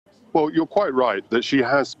Well, you're quite right that she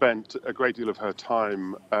has spent a great deal of her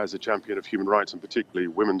time as a champion of human rights and particularly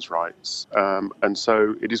women's rights. And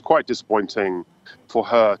so it is quite disappointing for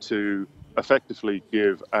her to effectively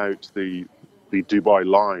give out the Dubai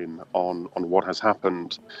line on what has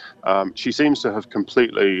happened. She seems to have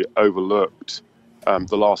completely overlooked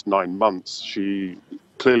the last 9 months. She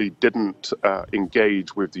clearly didn't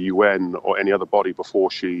engage with the UN or any other body before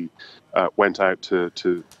she went out to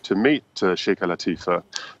meet Sheikha Latifah.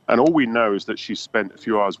 And all we know is that she spent a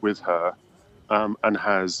few hours with her and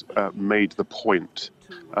has made the point,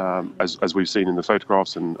 as we've seen in the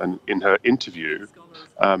photographs and in her interview,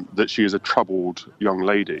 that she is a troubled young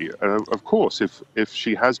lady. Of course, if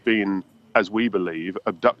she has been, as we believe,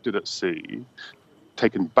 abducted at sea,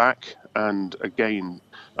 taken back and again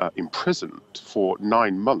imprisoned for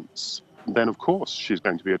 9 months, then of course she's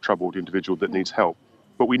going to be a troubled individual that needs help.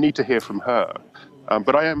 But we need to hear from her.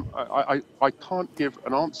 But I can't give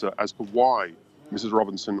an answer as to why Mrs.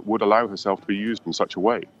 Robinson would allow herself to be used in such a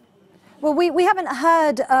way. Well, we haven't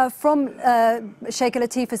heard from Sheikha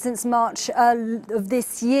Latifah since March of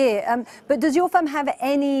this year. But does your firm have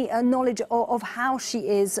any knowledge of how she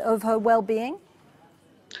is, of her well-being?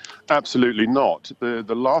 Absolutely not.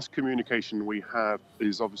 The last communication we have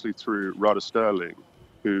is obviously through Rada Sterling,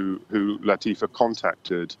 who Latifah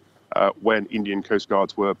contacted when Indian Coast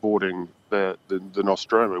Guards were boarding the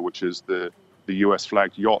Nostromo, which is the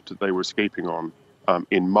US-flagged yacht that they were escaping on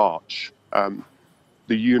in March.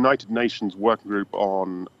 The United Nations Working Group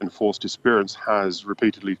on Enforced Disappearance has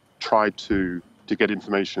repeatedly tried to get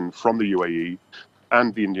information from the UAE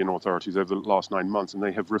and the Indian authorities over the last 9 months, and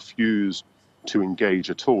they have refused to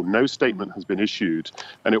engage at all. No statement has been issued,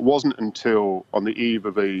 and it wasn't until on the eve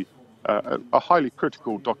of a highly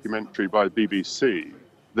critical documentary by the BBC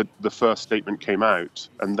that the first statement came out,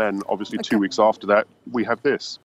 and then obviously 2 weeks after that we have this.